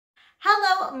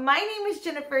Hello, my name is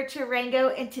Jennifer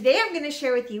Tarango, and today I'm going to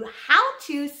share with you how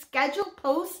to schedule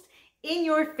posts in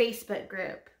your Facebook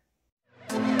group.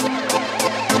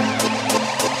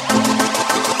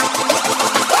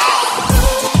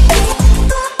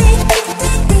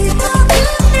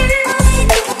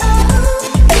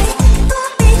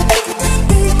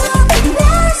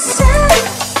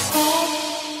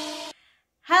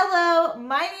 Hello,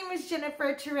 my name is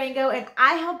Jennifer Tarango, and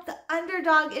I help the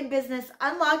underdog in business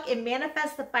unlock and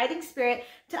manifest the fighting spirit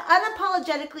to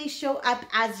unapologetically show up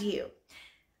as you.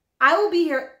 I will be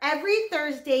here every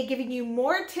Thursday giving you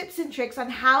more tips and tricks on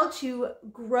how to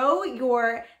grow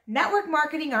your network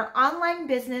marketing or online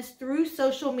business through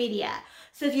social media.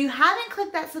 So if you haven't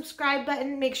clicked that subscribe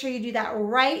button, make sure you do that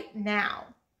right now.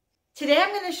 Today, I'm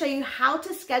going to show you how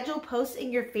to schedule posts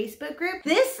in your Facebook group.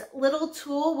 This little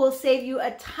tool will save you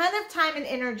a ton of time and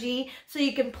energy so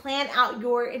you can plan out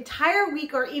your entire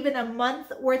week or even a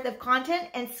month worth of content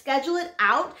and schedule it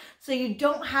out so you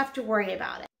don't have to worry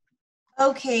about it.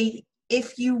 Okay,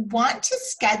 if you want to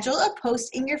schedule a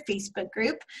post in your Facebook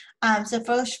group, so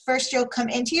first you'll come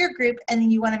into your group and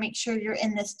then you want to make sure you're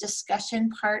in this discussion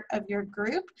part of your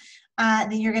group.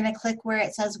 Then you're going to click where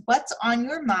it says, "What's on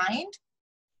your mind?"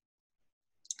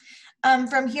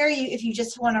 From here, if you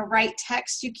just want to write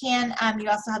text, you can. You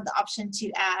also have the option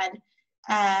to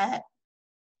add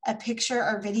a picture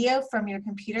or video from your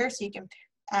computer. So you can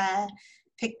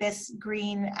pick this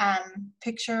green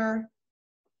picture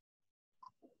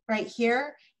right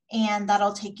here, and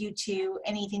that'll take you to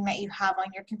anything that you have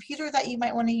on your computer that you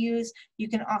might want to use. You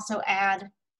can also add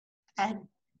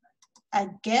a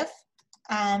GIF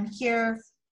here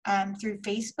through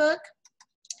Facebook.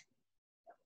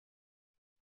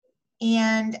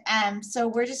 And so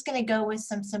we're just going to go with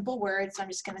some simple words. So I'm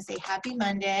just going to say Happy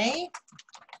Monday.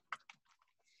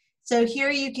 So here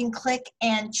you can click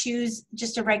and choose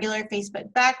just a regular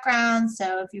Facebook background.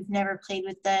 So if you've never played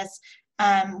with this,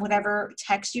 whatever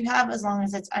text you have, as long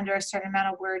as it's under a certain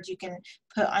amount of words, you can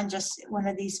put on just one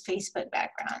of these Facebook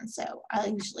backgrounds. So I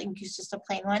usually use just a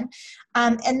plain one.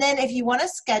 And then if you want to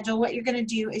schedule, what you're going to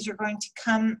do is you're going to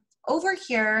come over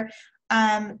here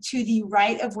to the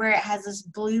right of where it has this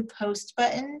blue post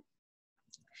button,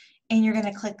 and you're going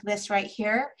to click this right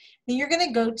here. Then you're going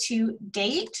to go to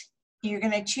date. You're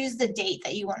going to choose the date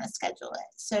that you want to schedule it.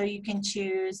 So you can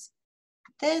choose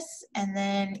this, and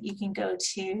then you can go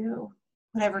to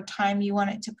whatever time you want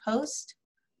it to post.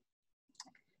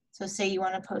 So say you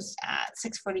want to post at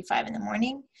 6:45 in the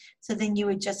morning. So then you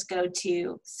would just go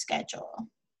to schedule.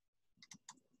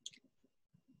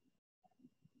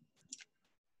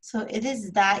 So it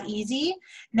is that easy.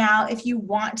 Now, if you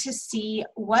want to see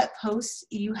what posts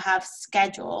you have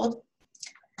scheduled,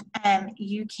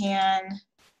 you can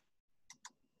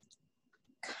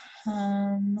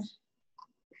come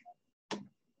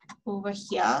over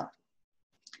here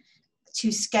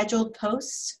to scheduled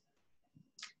posts.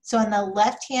 So on the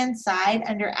left-hand side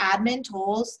under admin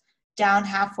tools, down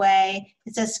halfway,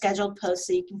 it says scheduled posts.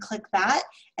 So you can click that,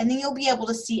 and then you'll be able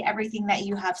to see everything that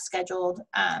you have scheduled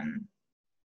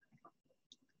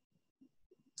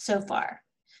so far.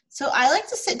 So I like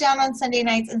to sit down on Sunday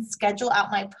nights and schedule out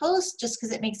my posts just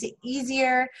because it makes it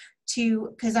easier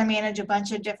because I manage a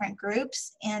bunch of different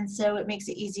groups, and so it makes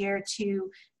it easier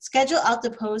to schedule out the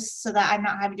posts so that I'm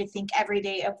not having to think every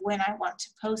day of when I want to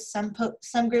post. Some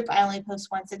group I only post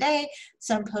once a day.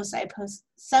 Some groups I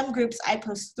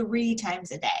post 3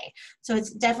 times a day. So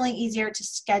it's definitely easier to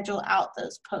schedule out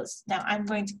those posts. Now I'm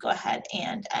going to go ahead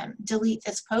and delete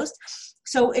this post.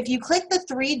 So if you click the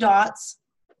 3 dots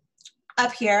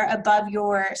up here above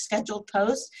your scheduled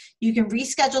post, you can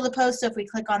reschedule the post. So if we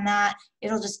click on that,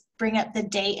 it'll just bring up the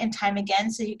date and time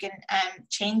again, so you can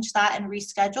change that and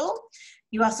reschedule.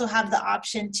 You also have the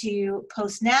option to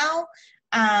post now,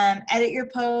 edit your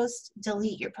post,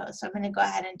 delete your post. So I'm going to go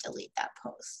ahead and delete that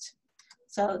post.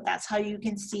 So that's how you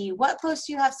can see what posts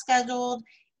you have scheduled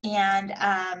and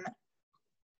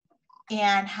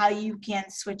how you can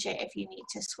switch it if you need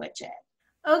to switch it.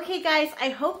 Okay guys, I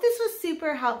hope this was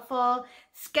super helpful.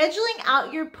 Scheduling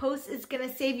out your posts is going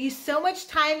to save you so much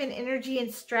time and energy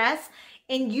and stress,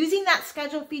 and using that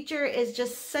schedule feature is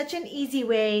just such an easy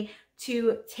way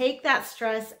to take that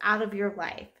stress out of your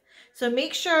life. So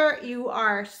make sure you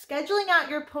are scheduling out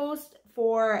your post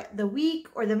for the week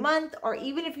or the month, or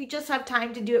even if you just have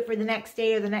time to do it for the next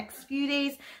day or the next few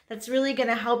days, that's really going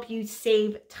to help you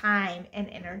save time and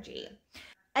energy.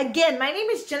 Again, my name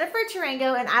is Jennifer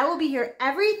Tarango, and I will be here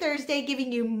every Thursday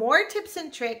giving you more tips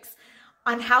and tricks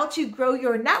on how to grow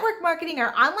your network marketing or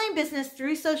online business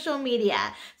through social media.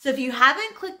 So if you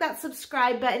haven't clicked that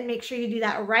subscribe button, make sure you do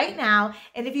that right now.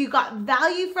 And if you got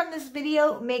value from this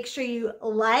video, make sure you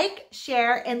like,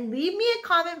 share, and leave me a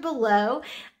comment below.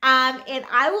 And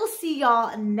I will see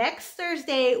y'all next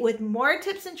Thursday with more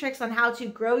tips and tricks on how to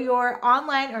grow your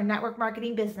online or network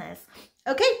marketing business.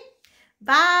 Okay,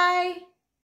 bye.